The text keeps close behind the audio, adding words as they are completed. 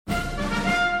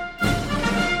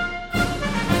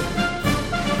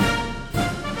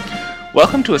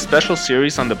Welcome to a special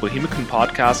series on the Bohemican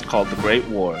podcast called The Great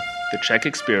War, The Czech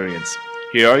Experience.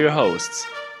 Here are your hosts.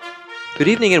 Good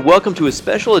evening and welcome to a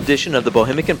special edition of the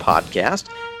Bohemican podcast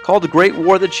called The Great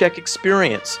War, The Czech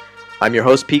Experience. I'm your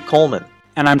host, Pete Coleman.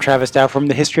 And I'm Travis Dow from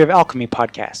the History of Alchemy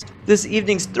podcast. This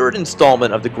evening's third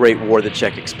installment of The Great War, The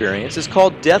Czech Experience is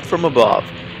called Death from Above.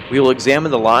 We will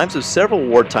examine the lives of several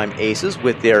wartime aces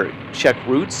with their Czech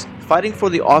roots fighting for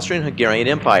the Austrian-Hungarian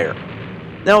Empire.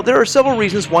 Now, there are several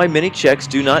reasons why many Czechs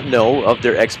do not know of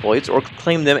their exploits or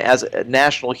claim them as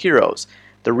national heroes.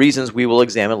 The reasons we will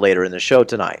examine later in the show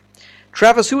tonight.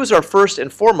 Travis, who is our first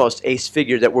and foremost ace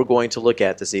figure that we're going to look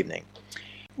at this evening?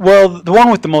 Well, the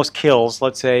one with the most kills,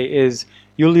 let's say, is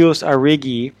Julius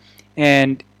Arrighi,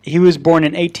 and he was born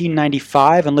in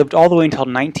 1895 and lived all the way until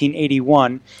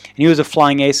 1981, and he was a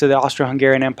flying ace of the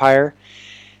Austro-Hungarian Empire.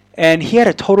 And he had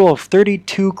a total of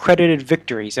 32 credited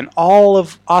victories. In all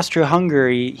of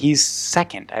Austria-Hungary, he's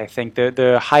second, I think.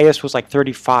 The highest was like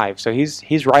 35, so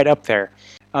he's right up there.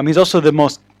 He's also the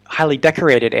most highly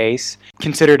decorated ace,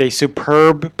 considered a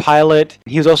superb pilot.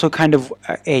 He was also kind of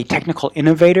a technical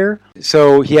innovator,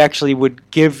 so he actually would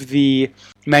give the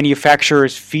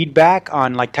manufacturers feedback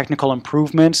on like technical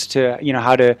improvements to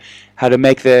how to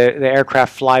make the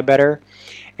aircraft fly better.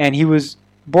 And he was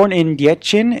born in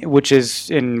Děčín, which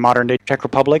is in modern-day Czech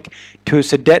Republic, to a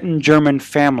Sudeten German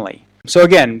family. So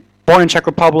again, born in Czech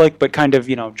Republic, but kind of,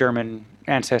 German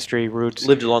ancestry roots.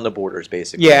 Lived along the borders,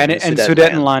 basically. Yeah, and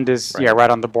Sudetenland is right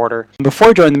on the border. Before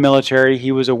he joined the military,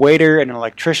 he was a waiter and an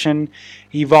electrician.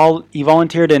 He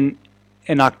volunteered in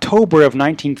October of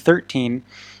 1913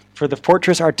 for the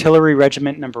Fortress Artillery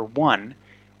Regiment No. 1,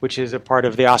 which is a part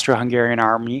of the Austro-Hungarian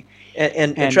Army.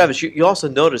 And Travis, you also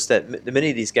noticed that many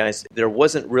of these guys, there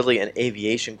wasn't really an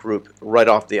aviation group right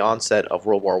off the onset of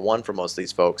World War I for most of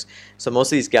these folks. So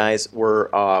most of these guys were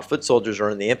foot soldiers or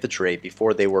in the infantry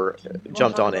before they were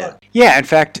jumped on in. Yeah, in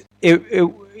fact,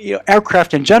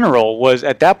 aircraft in general was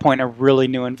at that point a really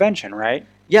new invention, right?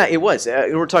 Yeah, it was.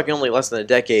 We're talking only less than a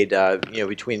decade,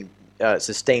 between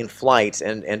sustained flight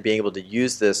and being able to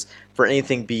use this for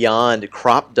anything beyond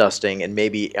crop dusting and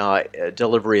maybe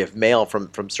delivery of mail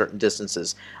from certain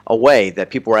distances away, that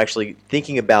people were actually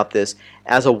thinking about this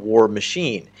as a war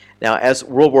machine. Now, as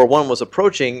World War I was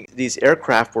approaching, these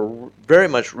aircraft were very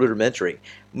much rudimentary.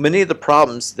 Many of the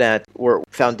problems that were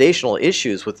foundational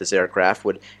issues with this aircraft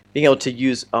would being able to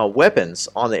use weapons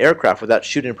on the aircraft without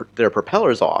shooting their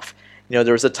propellers off.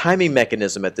 There was a timing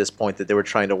mechanism at this point that they were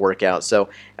trying to work out. So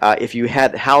if you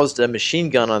had housed a machine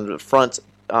gun on the front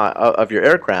of your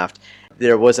aircraft,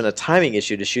 there wasn't a timing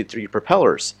issue to shoot through your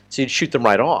propellers. So you'd shoot them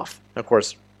right off. And of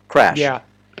course, crash. Yeah.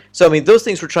 So, those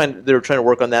things they were trying to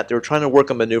work on that. They were trying to work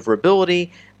on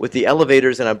maneuverability with the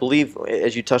elevators. And I believe,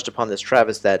 as you touched upon this,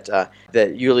 Travis, that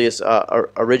Julius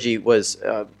Arrighi was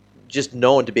just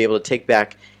known to be able to take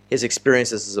back his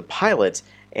experiences as a pilot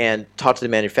and talk to the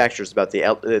manufacturers about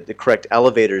the correct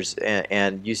elevators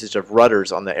and usage of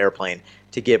rudders on the airplane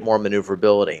to get more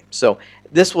maneuverability. So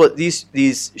these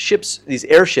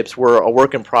airships were a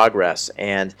work in progress,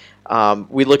 and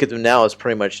we look at them now as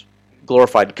pretty much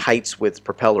glorified kites with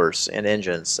propellers and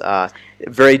engines.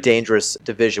 Very dangerous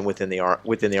division within the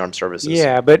armed services.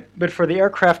 Yeah, but for the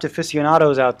aircraft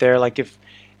aficionados out there, like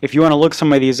if you want to look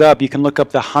some of these up, you can look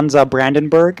up the Hansa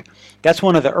Brandenburg. That's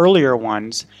one of the earlier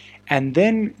ones. And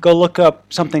then go look up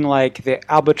something like the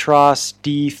Albatros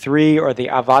D3 or the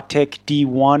Avatic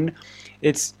D1.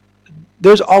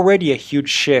 There's already a huge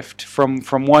shift from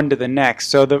one to the next.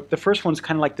 So the first one's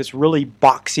kind of like this really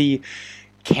boxy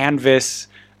canvas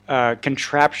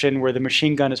contraption where the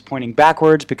machine gun is pointing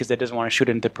backwards because it doesn't want to shoot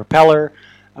into the propeller.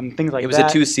 Things like that. It was a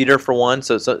two-seater for one,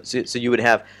 so you would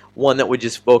have one that would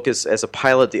just focus as a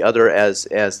pilot, the other as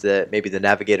maybe the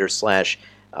navigator slash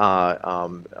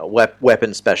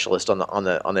weapon specialist on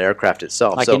the aircraft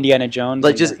itself, like Indiana Jones.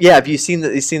 Like have you seen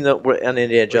the on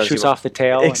Indiana Jones? Shoots off the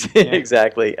tail.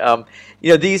 Exactly.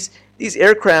 These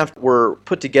aircraft were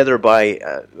put together by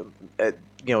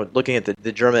looking at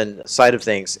the German side of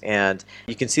things, and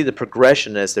you can see the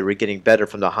progression as they were getting better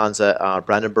from the Hansa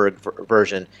Brandenburg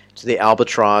version to the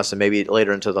Albatros and maybe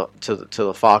later into the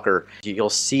Fokker. You'll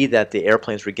see that the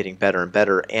airplanes were getting better and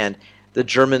better, and the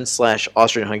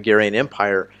German/Austrian-Hungarian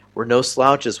Empire were no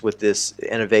slouches with this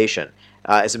innovation.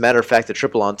 As a matter of fact, the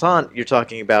Triple Entente, you're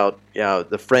talking about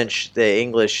the French, the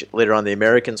English, later on the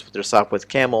Americans with their Sopwith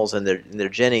Camels and their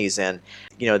Jennies, and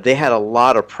they had a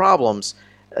lot of problems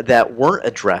that weren't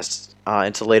addressed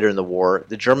until later in the war.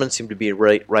 The Germans seemed to be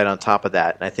right on top of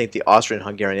that, and I think the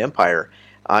Austrian-Hungarian Empire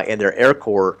and their Air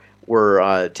Corps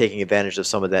were taking advantage of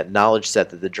some of that knowledge set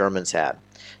that the Germans had.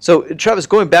 So, Travis,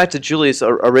 going back to Julius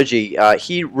Arrighi,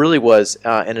 he really was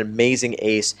an amazing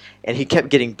ace, and he kept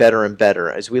getting better and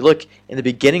better. As we look in the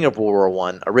beginning of World War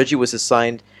I, Arrighi was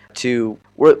assigned to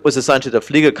the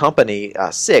Flieger Company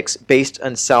 6, based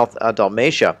in South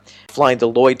Dalmatia, flying the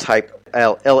Lloyd type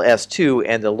LS-2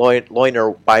 and the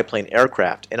Leutner biplane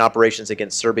aircraft in operations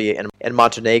against Serbia and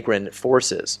Montenegrin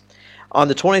forces. On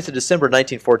the 20th of December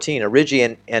 1914,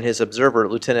 Arrighi and his observer,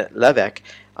 Lieutenant Levek,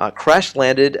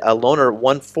 crash-landed a Loner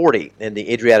 140 in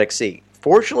the Adriatic Sea.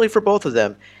 Fortunately for both of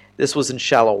them, this was in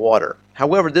shallow water.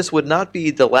 However, this would not be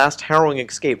the last harrowing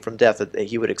escape from death that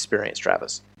he would experience,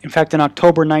 Travis. In fact, in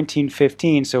October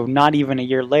 1915, so not even a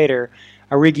year later,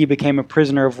 Arrighi became a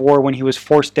prisoner of war when he was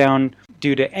forced down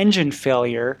due to engine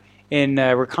failure in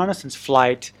a reconnaissance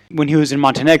flight when he was in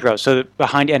Montenegro, so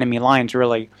behind enemy lines,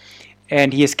 really.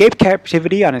 And he escaped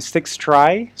captivity on his sixth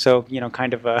try, so,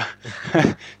 kind of a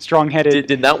strong-headed.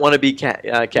 Did not want to be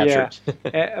captured.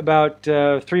 Yeah. About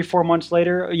 3-4 months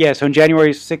later, so in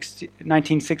January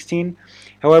 1916,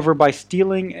 however, by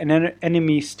stealing an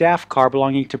enemy staff car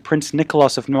belonging to Prince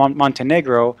Nicholas of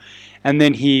Montenegro, and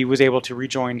then he was able to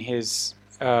rejoin his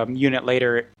unit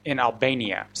later in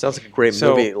Albania. Sounds like a great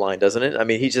movie line, doesn't it? I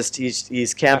mean,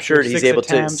 he's captured. He's able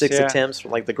to six attempts from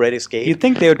like the Great Escape. You'd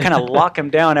think they would kind of lock him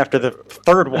down after the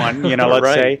third one, let's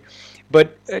right. say.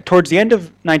 But towards the end of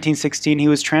 1916, he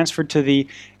was transferred to the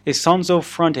Isonzo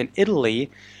front in Italy,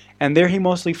 and there he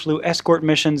mostly flew escort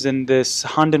missions in this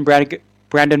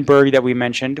Brandenburg that we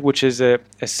mentioned, which is a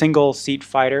single-seat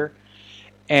fighter.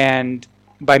 And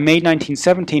by May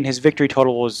 1917, his victory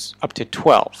total was up to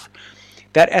 12.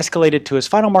 That escalated to his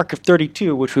final mark of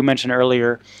 32, which we mentioned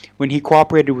earlier, when he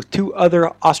cooperated with two other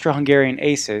Austro-Hungarian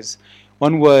aces.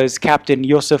 One was Captain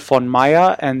Josef von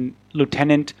Meyer and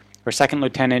Second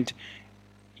Lieutenant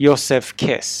Josef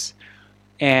Kiss.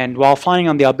 And while flying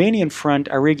on the Albanian front,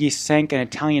 Arrighi sank an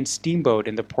Italian steamboat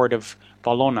in the port of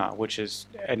Valona, which is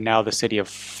now the city of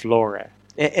Flore.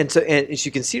 And as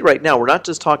you can see right now, we're not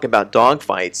just talking about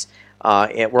dogfights,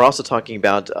 and we're also talking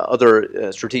about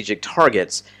other strategic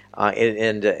targets.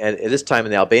 And at this time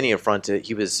in the Albanian front,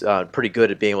 he was pretty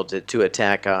good at being able to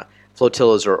attack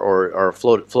flotillas or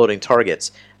floating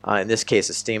targets, in this case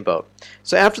a steamboat.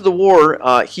 So after the war,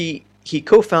 he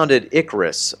co-founded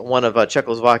Icarus, one of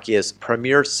Czechoslovakia's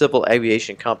premier civil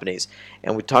aviation companies,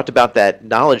 and we talked about that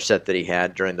knowledge set that he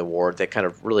had during the war that kind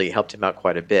of really helped him out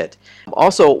quite a bit.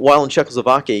 Also, while in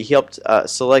Czechoslovakia, he helped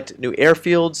select new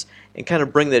airfields and kind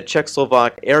of bring the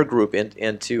Czechoslovak air group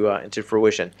into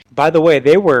fruition. By the way,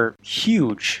 they were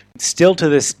huge. Still to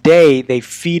this day, they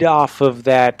feed off of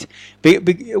that.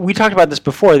 We talked about this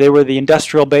before. They were the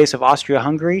industrial base of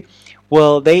Austria-Hungary.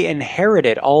 Well, they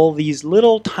inherited all these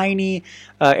little tiny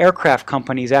aircraft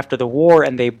companies after the war,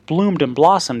 and they bloomed and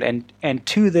blossomed. And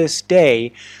to this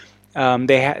day,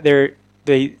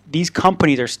 these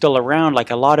companies are still around.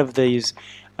 Like a lot of these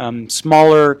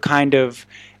smaller kind of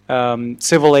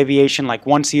civil aviation, like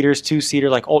one-seaters, two-seater,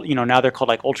 like now they're called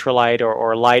like ultralight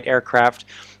or light aircraft,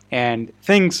 and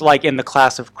things like in the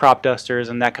class of crop dusters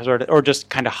and that sort of, or just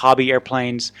kind of hobby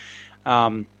airplanes.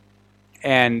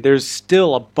 And there's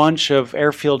still a bunch of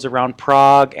airfields around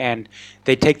Prague, and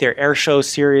they take their air shows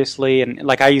seriously. And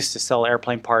like I used to sell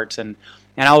airplane parts, and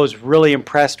I was really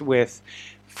impressed with,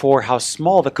 for how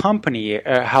small the country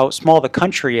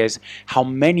is, how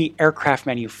many aircraft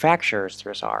manufacturers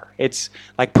there are. It's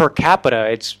like per capita,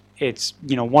 it's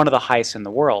one of the highest in the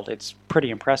world. It's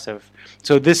pretty impressive.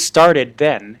 So this started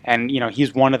then, and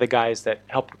he's one of the guys that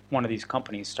helped one of these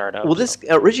companies start up. Well, this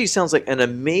Richie sounds like an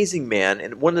amazing man,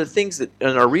 and one of the things that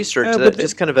in our research that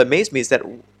just kind of amazed me is that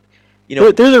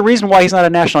there's a reason why he's not a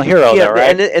national hero, though,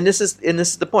 right? And this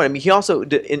is the point. I mean, he also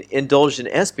indulged in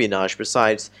espionage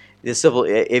besides the civil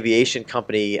aviation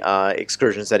company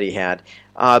excursions that he had.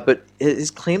 But his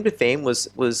claim to fame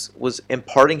was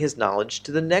imparting his knowledge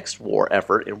to the next war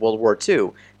effort in World War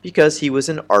II, because he was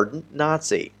an ardent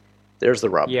Nazi. There's the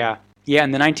rub. Yeah.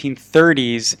 In the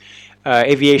 1930s,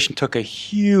 aviation took a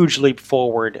huge leap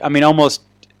forward. I mean, almost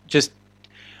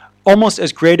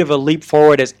as great of a leap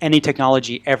forward as any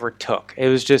technology ever took. It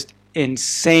was just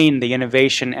insane, the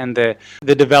innovation and the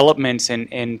developments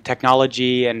in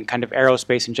technology and kind of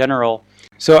aerospace in general.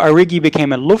 So Arrighi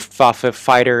became a Luftwaffe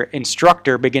fighter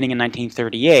instructor beginning in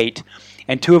 1938,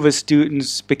 and two of his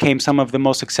students became some of the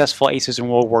most successful aces in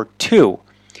World War II.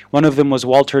 One of them was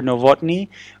Walter Novotny,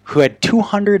 who had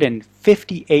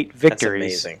 258 victories. That's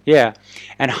amazing. Yeah,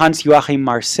 and Hans-Joachim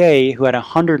Marseille, who had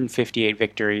 158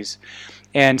 victories.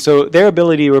 And so their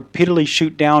ability to repeatedly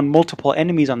shoot down multiple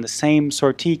enemies on the same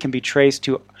sortie can be traced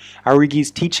to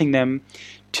Arrighi's teaching them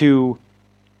to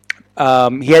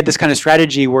he had this kind of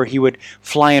strategy where he would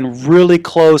fly in really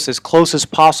close as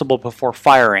possible before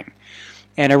firing.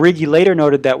 And Arrighi later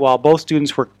noted that while both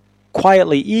students were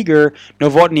quietly eager,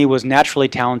 Novotny was naturally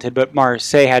talented, but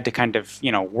Marseille had to kind of,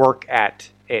 work at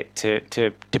it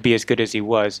to be as good as he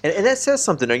was. And that says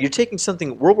something. You're taking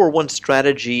something, World War I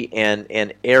strategy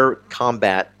and air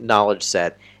combat knowledge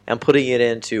set, and putting it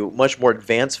into much more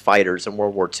advanced fighters in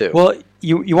World War II. Well,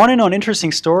 you want to know an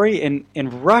interesting story?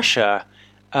 In Russia,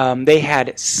 they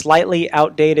had slightly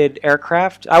outdated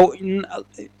aircraft,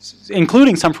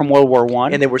 including some from World War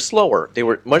I. And they were slower. They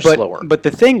were much slower. But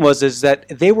the thing is that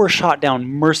they were shot down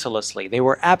mercilessly. They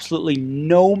were absolutely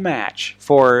no match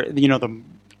for the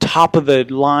top of the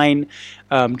line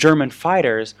German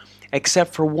fighters,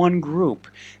 except for one group.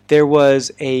 There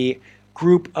was a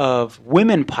group of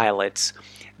women pilots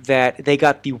that they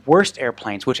got the worst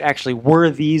airplanes, which actually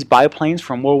were these biplanes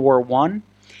from World War I.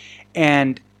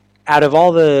 And out of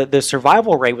all the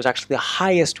survival rate was actually the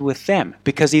highest with them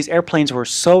because these airplanes were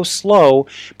so slow.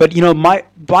 But, my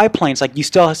biplanes, like you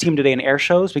still see them today in air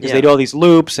shows because they do all these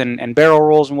loops and barrel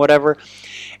rolls and whatever.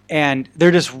 And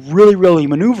they're just really, really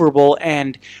maneuverable.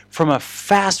 And from a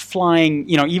fast-flying,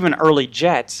 even early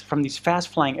jets, from these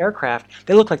fast-flying aircraft,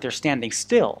 they look like they're standing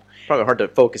still. Probably hard to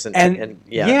focus and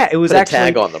it was put actually a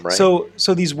tag on them, right?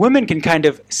 So these women can kind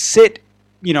of sit,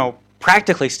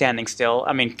 practically standing still.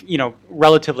 I mean,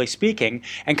 relatively speaking,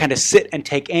 and kind of sit and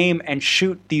take aim and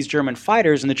shoot these German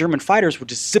fighters, and the German fighters were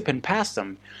just zipping past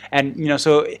them. And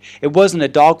so it wasn't a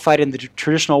dogfight in the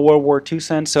traditional World War II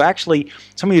sense. So actually,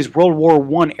 some of these World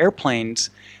War I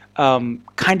airplanes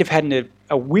kind of had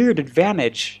a weird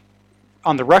advantage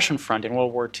on the Russian front in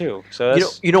World War II. So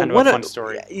that's kind of a fun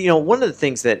story. One of the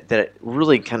things that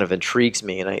really kind of intrigues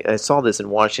me, and I saw this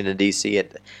in Washington, D.C. at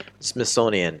the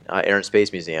Smithsonian Air and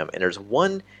Space Museum, and there's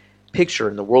one picture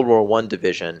in the World War I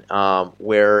division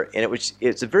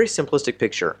it's a very simplistic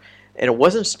picture, and it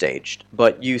wasn't staged,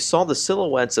 but you saw the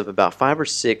silhouettes of about 5 or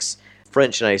 6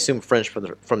 French, and I assume French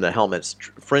from the helmets,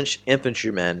 French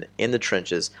infantrymen in the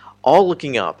trenches, all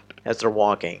looking up as they're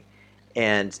walking,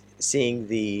 and seeing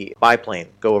the biplane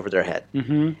go over their head.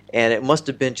 Mm-hmm. And it must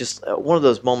have been just one of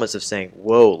those moments of saying,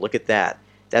 whoa, look at that.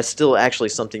 That's still actually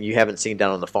something you haven't seen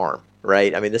down on the farm,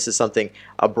 right? I mean, this is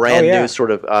a brand new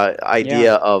sort of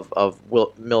idea of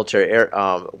military air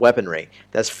weaponry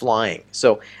that's flying.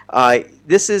 So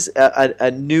this is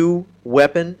a new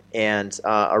weapon, and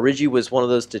Arrighi was one of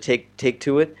those to take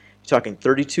to it. You're talking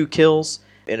 32 kills.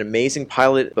 An amazing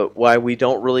pilot, but why we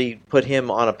don't really put him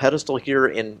on a pedestal here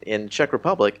in Czech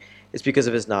Republic is because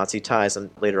of his Nazi ties and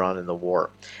later on in the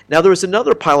war. Now, there was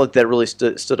another pilot that really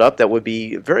stood up that would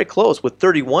be very close with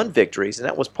 31 victories, and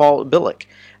that was Paul Bilek,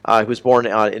 who was born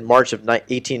in March of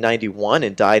 1891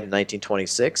 and died in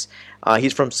 1926.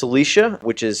 He's from Silesia,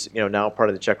 which is now part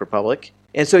of the Czech Republic.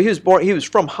 And so he was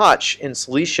from Hoch in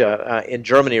Silesia in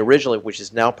Germany originally, which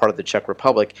is now part of the Czech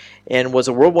Republic, and was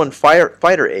a World I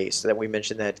fighter ace that we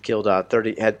mentioned that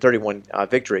had 31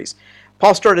 victories.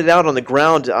 Paul started out on the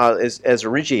ground as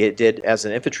Arrighi did as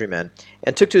an infantryman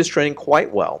and took to his training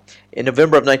quite well. In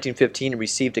November of 1915, he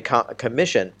received a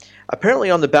commission,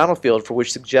 apparently on the battlefield, for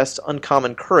which suggests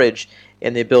uncommon courage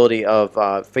and the ability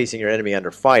of facing your enemy under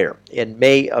fire. In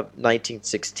May of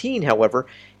 1916, however,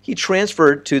 he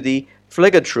transferred to the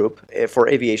Fliegertrupp for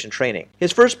aviation training.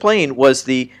 His first plane was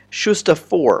the Schuster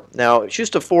 4. Now,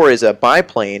 Schuster 4 is a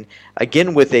biplane,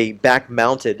 again with a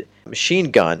back-mounted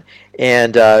machine gun,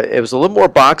 and it was a little more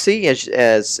boxy,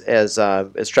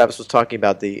 as Travis was talking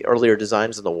about the earlier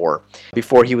designs in the war,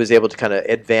 before he was able to kind of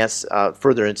advance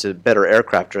further into better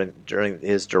aircraft during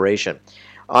his duration.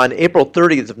 On April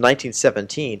 30th of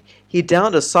 1917, he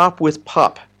downed a Sopwith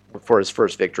pup for his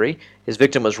first victory. His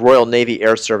victim was Royal Navy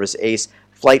Air Service ace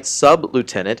Flight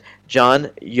Sub-Lieutenant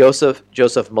John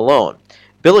Joseph Malone.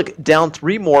 Bilek downed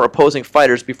 3 more opposing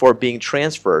fighters before being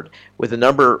transferred, with the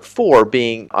number 4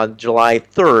 being on July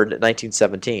 3rd,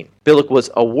 1917. Bilek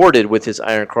was awarded with his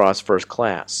Iron Cross First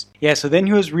Class. Yeah, so then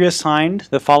he was reassigned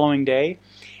the following day,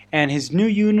 and his new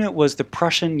unit was the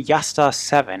Prussian Jasta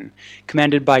 7,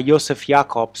 commanded by Josef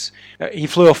Jakobs. He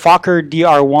flew a Fokker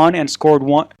DR-1 and scored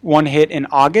one hit in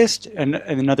August and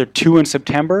another 2 in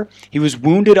September. He was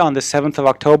wounded on the 7th of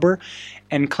October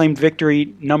and claimed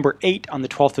victory number 8 on the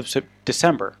 12th of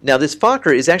December. Now, this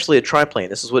Fokker is actually a triplane.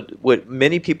 This is what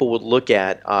many people would look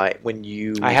at when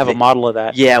you... I have a model of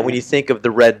that. Yeah, when you think of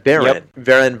the Red Baron. Yep.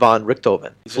 Baron von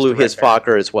Richthofen flew his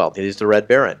Fokker as well. He's the Red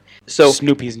Baron. So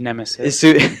Snoopy's nemesis.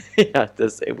 Yeah,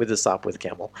 with the Sopwith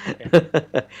camel.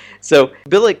 Yeah. So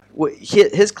Bilek,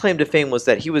 his claim to fame was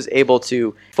that he was able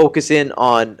to focus in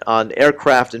on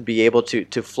aircraft and be able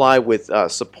to fly with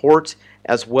support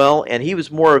as well, and he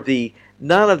was more of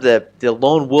not of the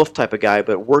lone wolf type of guy,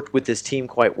 but worked with his team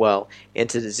quite well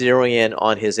into zeroing in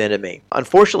on his enemy.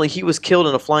 Unfortunately, he was killed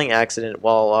in a flying accident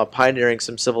while pioneering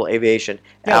some civil aviation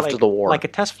after the war. Like a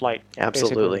test flight.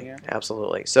 Absolutely, yeah.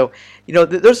 Absolutely. So,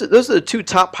 those are the two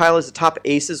top pilots, the top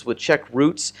aces with Czech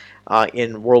roots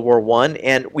in World War I,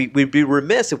 and we'd be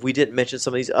remiss if we didn't mention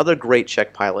some of these other great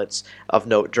Czech pilots of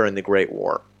note during the Great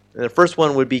War. And the first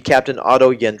one would be Captain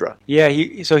Otto Jindra. Yeah,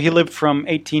 he lived from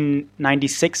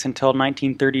 1896 until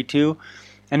 1932,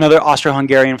 another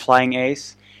Austro-Hungarian flying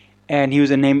ace, and he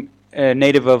was a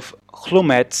native of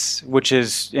Chlumec, which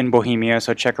is in Bohemia,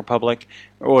 so Czech Republic,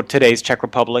 or today's Czech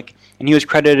Republic, and he was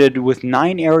credited with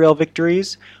 9 aerial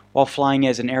victories while flying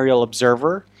as an aerial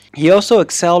observer. He also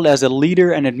excelled as a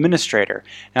leader and administrator.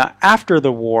 Now, after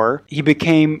the war, he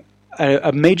became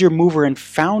a major mover in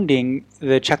founding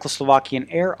the Czechoslovakian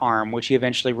Air Arm, which he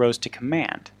eventually rose to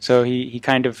command. So he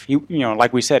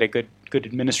like we said, a good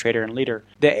administrator and leader.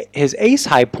 His ace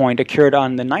high point occurred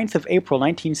on the 9th of April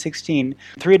 1916.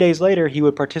 3 days later, he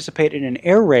would participate in an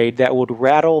air raid that would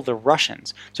rattle the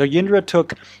Russians. So Jindra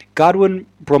took Godwin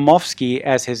Bromovsky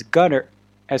as his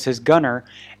gunner,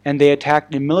 and they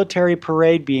attacked a military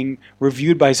parade being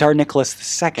reviewed by Tsar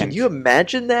Nicholas II. Can you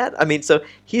imagine that? I mean, so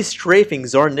he's strafing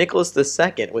Tsar Nicholas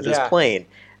II with his plane.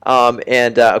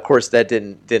 And of course, that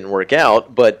didn't work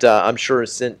out, but I'm sure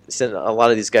sent a lot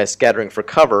of these guys scattering for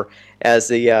cover as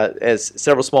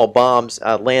several small bombs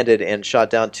landed and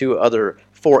shot down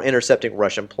 4 intercepting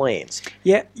Russian planes.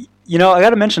 Yeah, I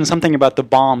got to mention something about the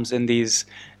bombs in these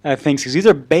things, because these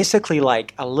are basically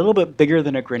like a little bit bigger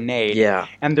than a grenade. Yeah.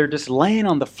 And they're just laying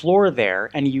on the floor there,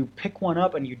 and you pick one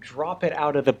up and you drop it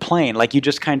out of the plane, like you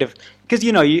just kind of, because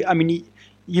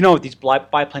what these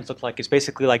biplanes look like. It's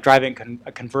basically like driving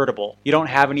a convertible. You don't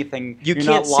have anything. You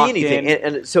can't see anything.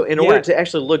 And so in order to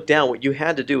actually look down, what you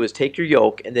had to do was take your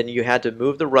yoke, and then you had to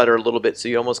move the rudder a little bit so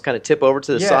you almost kind of tip over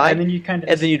to the side. And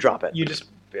then you drop it. You just,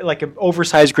 like an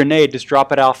oversized grenade, just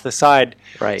drop it off the side.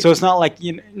 Right. So it's not like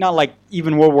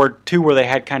even World War II where they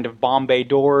had kind of bomb bay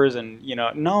doors and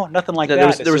no, nothing like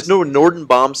that. There was no Norden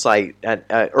bomb sight at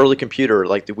early computer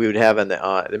like we would have, and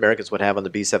the Americans would have on the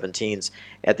B-17s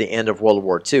at the end of World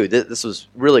War II. This was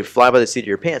really fly by the seat of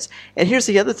your pants. And here's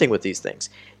the other thing with these things: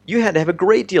 you had to have a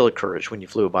great deal of courage when you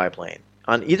flew a biplane.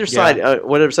 On either side,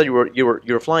 whatever side you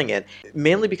were flying in,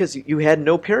 mainly because you had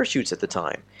no parachutes at the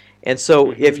time. And so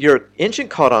if your engine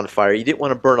caught on fire, you didn't want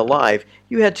to burn alive,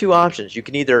 you had 2 options. You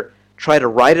can either try to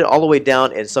ride it all the way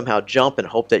down and somehow jump and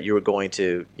hope that you were going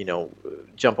to,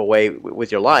 jump away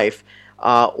with your life,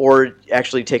 or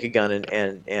actually take a gun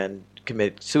and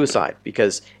commit suicide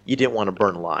because you didn't want to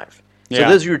burn alive. So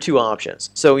those are your 2 options.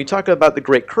 So you talk about the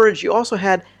great courage. You also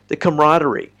had the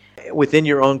camaraderie within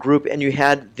your own group, and you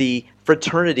had the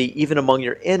fraternity even among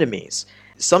your enemies.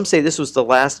 Some say this was the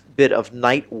last bit of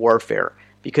night warfare,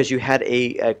 because you had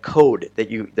a code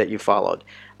that you followed.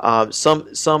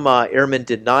 Some airmen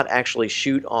did not actually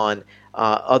shoot on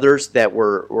others that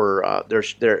were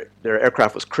their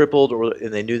aircraft was crippled,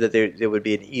 and they knew that they would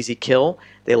be an easy kill.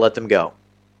 They let them go,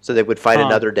 so they would fight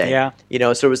another day.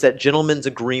 Yeah. So it was that gentleman's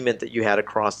agreement that you had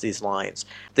across these lines.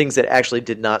 Things that actually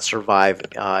did not survive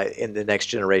in the next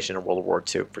generation in World War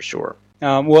II, for sure.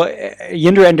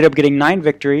 Jindra ended up getting 9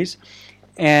 victories,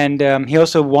 and he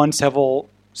also won several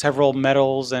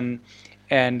medals, and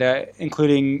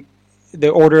including the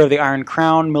Order of the Iron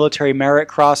Crown, Military Merit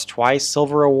Cross twice,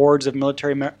 Silver Awards of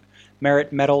Military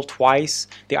Merit Medal twice,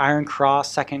 the Iron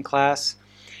Cross 2nd class.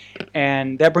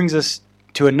 And that brings us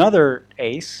to another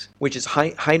ace, which is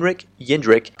Heinrich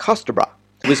Jindřich Kostrba.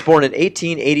 He was born in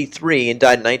 1883 and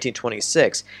died in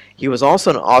 1926. He was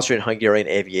also an Austrian-Hungarian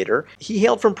aviator. He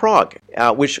hailed from Prague,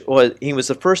 he was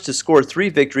the first to score 3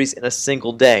 victories in a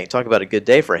single day. Talk about a good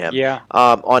day for him. Yeah.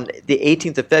 On the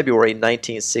 18th of February,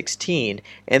 1916,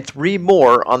 and 3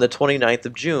 more on the 29th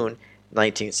of June,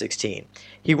 1916.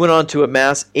 He went on to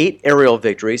amass 8 aerial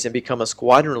victories and become a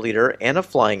squadron leader and a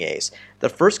flying ace, the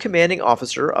first commanding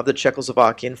officer of the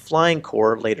Czechoslovakian Flying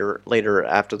Corps later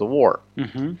after the war.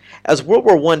 Mm-hmm. As World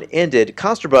War I ended,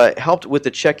 Kostrba helped with the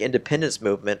Czech independence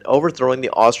movement, overthrowing the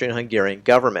Austrian-Hungarian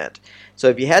government. So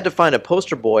if you had to find a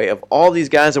poster boy of all these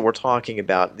guys that we're talking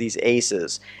about, these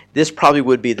aces, this probably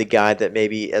would be the guy that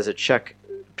maybe as a Czech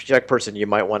person you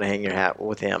might want to hang your hat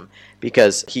with him,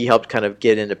 because he helped kind of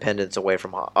get independence away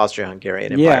from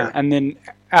Austria-Hungarian Empire. Yeah, and then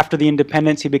after the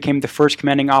independence, he became the first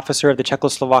commanding officer of the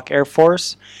Czechoslovak Air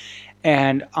Force.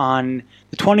 And on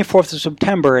the 24th of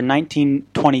September in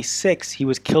 1926, he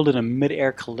was killed in a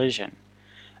mid-air collision.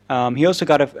 He also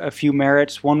got a few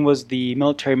merits. One was the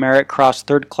Military Merit Cross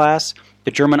 3rd class,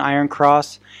 the German Iron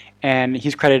Cross, and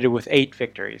he's credited with 8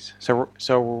 victories.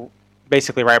 So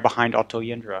basically right behind Otto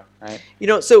Jindra,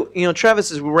 right?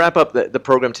 Travis, as we wrap up the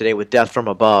program today with Death from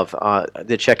Above,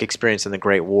 the Czech experience in the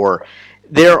Great War,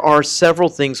 there are several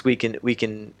things we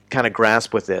can kind of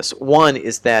grasp with this. One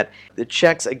is that the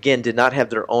Czechs, again, did not have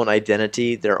their own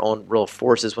identity, their own real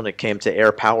forces when it came to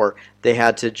air power. They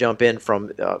had to jump in from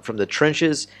the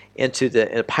trenches into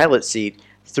the pilot seat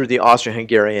through the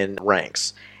Austro-Hungarian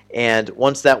ranks. And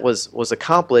once that was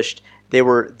accomplished, they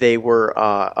were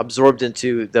absorbed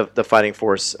into the fighting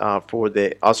force for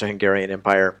the Austro-Hungarian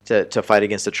Empire to fight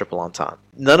against the Triple Entente.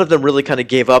 None of them really kind of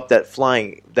gave up that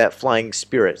flying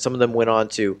spirit. Some of them went on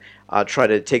to try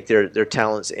to take their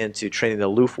talents into training the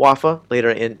Luftwaffe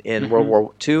later in World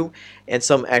War II, and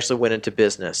some actually went into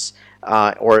business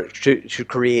or to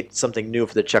create something new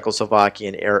for the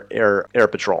Czechoslovakian air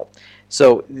patrol.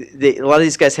 So a lot of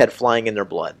these guys had flying in their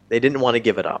blood. They didn't want to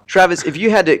give it up. Travis, if you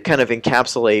had to kind of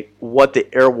encapsulate what the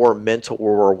air war meant to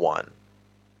World War I,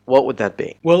 what would that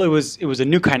be? Well, it was a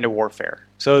new kind of warfare.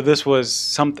 So this was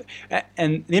something,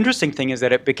 and the interesting thing is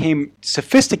that it became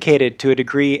sophisticated to a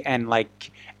degree and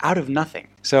like out of nothing.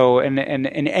 So in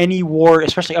any war,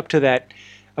 especially up to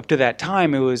that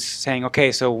time, it was saying,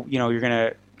 okay, so you're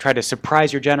gonna try to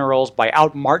surprise your generals by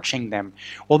out-marching them.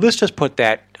 Well, this just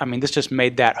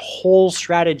made that whole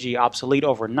strategy obsolete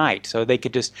overnight. So they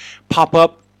could just pop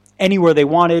up anywhere they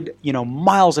wanted,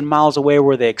 miles and miles away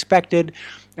where they expected.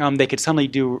 They could suddenly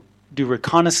do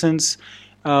reconnaissance.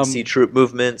 See troop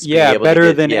movements.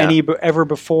 Better than ever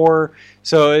before.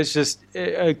 So it's just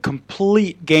a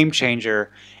complete game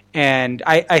changer. And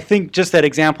I think just that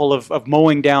example of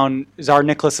mowing down Tsar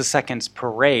Nicholas II's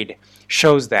parade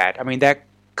shows that. I mean, that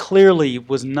clearly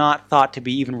was not thought to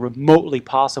be even remotely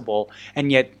possible,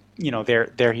 and yet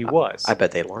there he was. I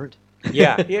bet they learned.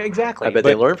 Yeah, exactly. I bet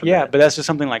they learned from that. Yeah, but that's just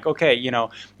something like, okay,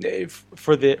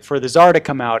 for the Tsar to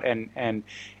come out and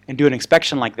do an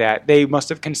inspection like that, they must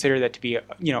have considered that to be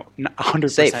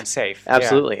 100% safe.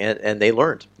 Absolutely, yeah. and they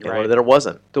learned Right. that it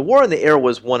wasn't. The war in the air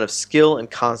was one of skill and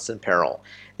constant peril.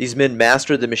 These men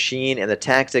mastered the machine and the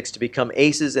tactics to become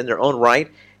aces in their own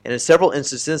right, and in several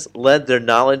instances led their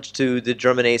knowledge to the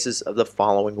German aces of the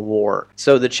following war.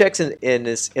 So the Czechs,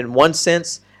 in one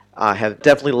sense, have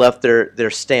definitely left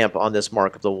their stamp on this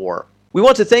mark of the war. We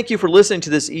want to thank you for listening to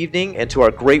this evening and to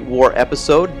our Great War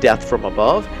episode, Death from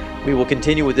Above. We will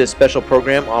continue with this special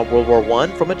program on World War I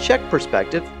from a Czech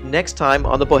perspective next time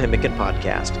on the Bohemican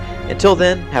Podcast. Until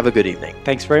then, have a good evening.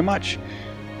 Thanks very much.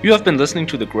 You have been listening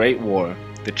to The Great War,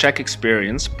 the Czech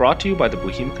Experience, brought to you by the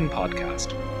Bohemican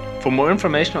Podcast. For more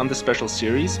information on this special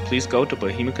series, please go to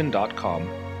bohemican.com.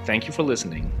 Thank you for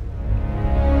listening.